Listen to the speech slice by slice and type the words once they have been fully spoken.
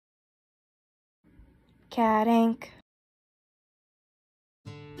Cat ink.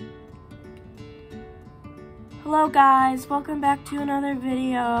 Hello guys, welcome back to another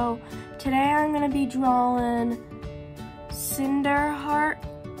video. Today I'm going to be drawing Cinderheart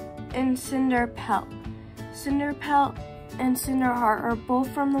and Cinder Pelt. Cinder Pelt and Cinderheart are both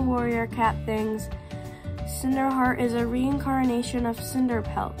from the warrior cat things. Cinderheart is a reincarnation of Cinder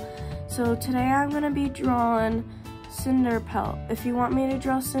Pelt. So today I'm going to be drawing Cinder Pelt. If you want me to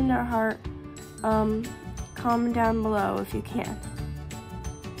draw Cinderheart, comment down below if you can.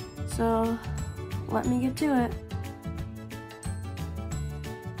 So let me get to it.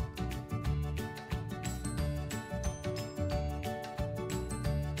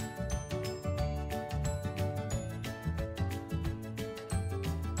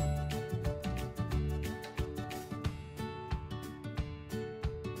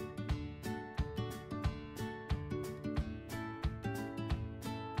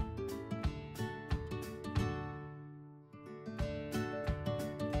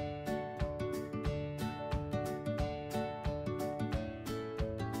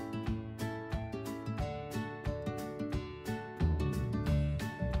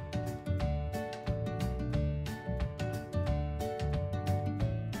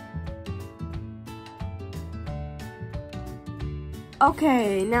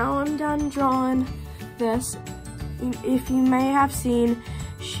 Okay, now I'm done drawing this. If you may have seen,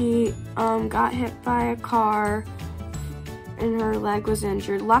 she got hit by a car and her leg was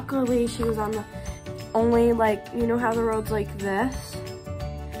injured. Luckily, she was on the only, like, you know how the road's like this?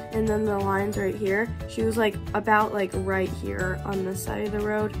 And then the line's right here? She was like about like right here on this side of the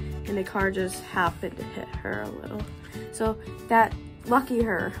road, and the car just happened to hit her a little. So that, lucky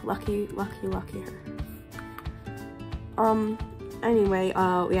her, lucky her. Anyway,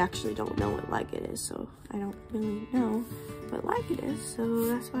 we actually don't know what leg it is, so I don't really know what leg it is, so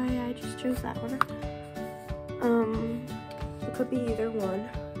that's why I just chose that one. It could be either one,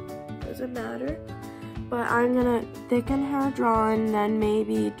 doesn't matter. But I'm gonna thicken her drawing, then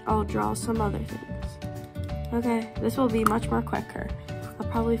maybe I'll draw some other things. Okay, this will be much more quicker. I'll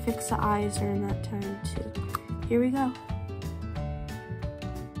probably fix the eyes during that time too. Here we go.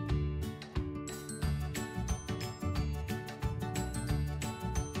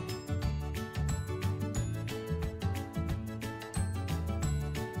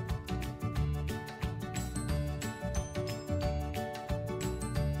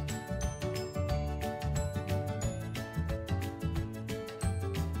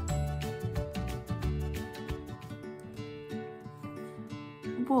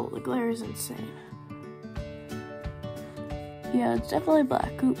 Whoa, the glare is insane. Yeah, it's definitely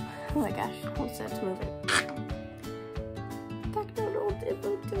black. Ooh, oh my gosh, what's that moving? Technical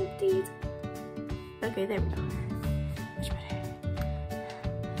difficulties. Okay, there we go. Much better.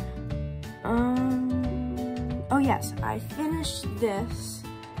 Oh yes, I finished this.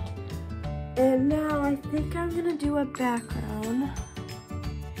 And now I think I'm gonna do a background.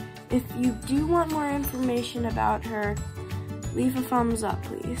 If you do want more information about her, leave a thumbs up,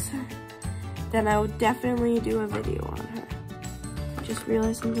 please. Then I would definitely do a video on her. I just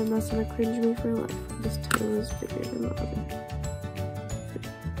realized something that's gonna cringe me for life. This toe is bigger than the other.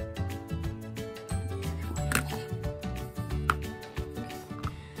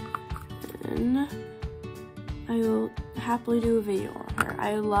 And I will happily do a video on her.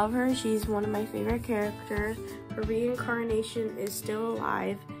 I love her. She's one of my favorite characters. Her reincarnation is still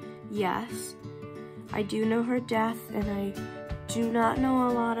alive. Yes. I do know her death, and I do not know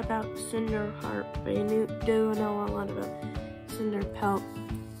a lot about Cinderheart, but I do know a lot about Cinder Pelt.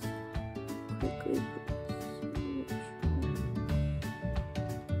 Quickly.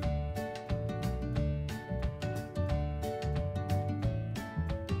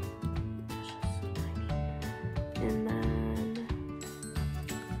 And then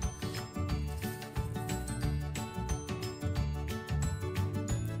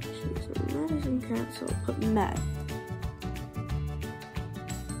she's a medicine cat, so I'll put med.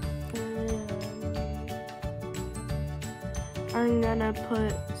 I'm gonna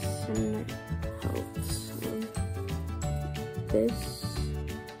put Cinder Pelts on this.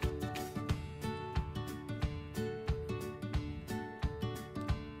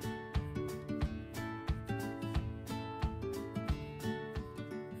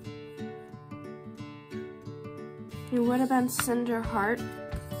 It would have been Cinderheart,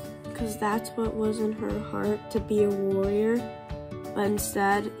 because that's what was in her heart, to be a warrior. But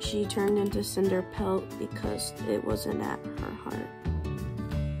instead, she turned into Cinder Pelt because it wasn't at her heart.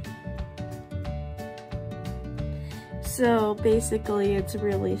 So basically, it's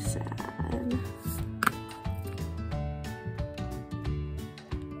really sad.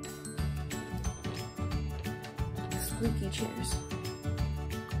 squeaky chairs.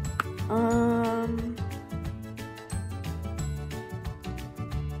 Am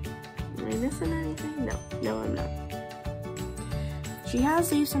I missing anything? No, I'm not. She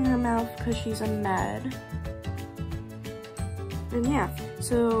has leaves in her mouth because she's a med. And yeah,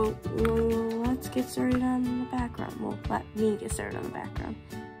 so let's get started on the background. Well, let me get started on the background.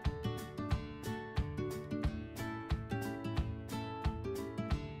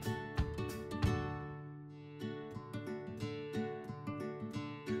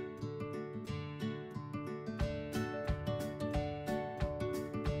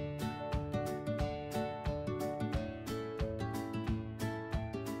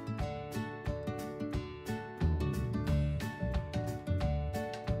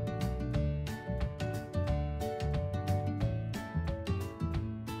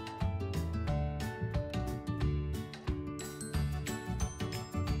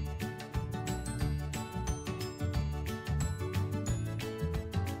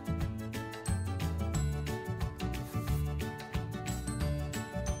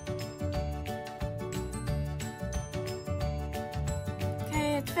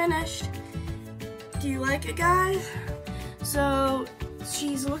 It's finished. Do you like it, guys? So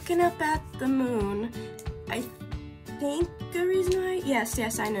she's looking up at the moon. I think the reason why, yes,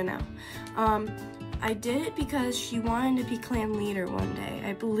 I know now. I did it because she wanted to be clan leader one day.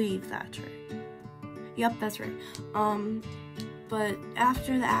 I believe that's right. Yep, that's right. But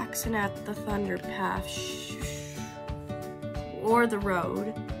after the accident at the Thunder Path, or the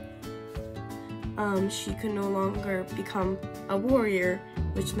road, she could no longer become a warrior,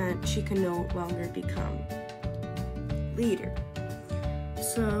 which meant she could no longer become leader.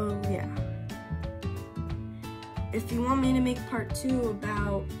 So yeah. If you want me to make part 2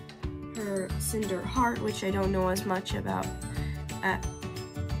 about her Cinder Heart, which I don't know as much about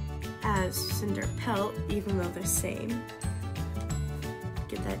as Cinder Pelt, even though they're same.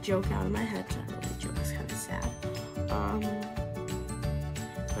 Get that joke out of my head, that joke is kind of sad.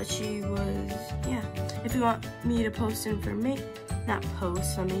 But she was, yeah. If you want me to post information, not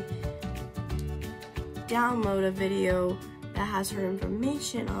post, let me download a video that has her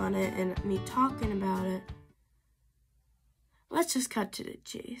information on it and me talking about it. Let's just cut to the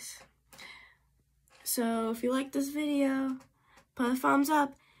chase. So if you like this video, put a thumbs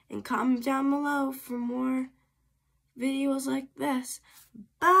up and comment down below for more videos like this.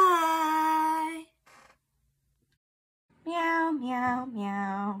 Bye! Meow, meow,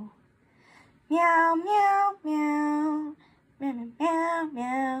 meow. Meow, meow, meow. Meow, meow,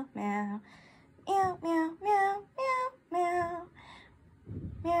 meow, meow. Meow, meow, meow, meow, meow.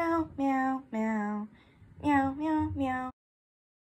 Meow, meow, meow.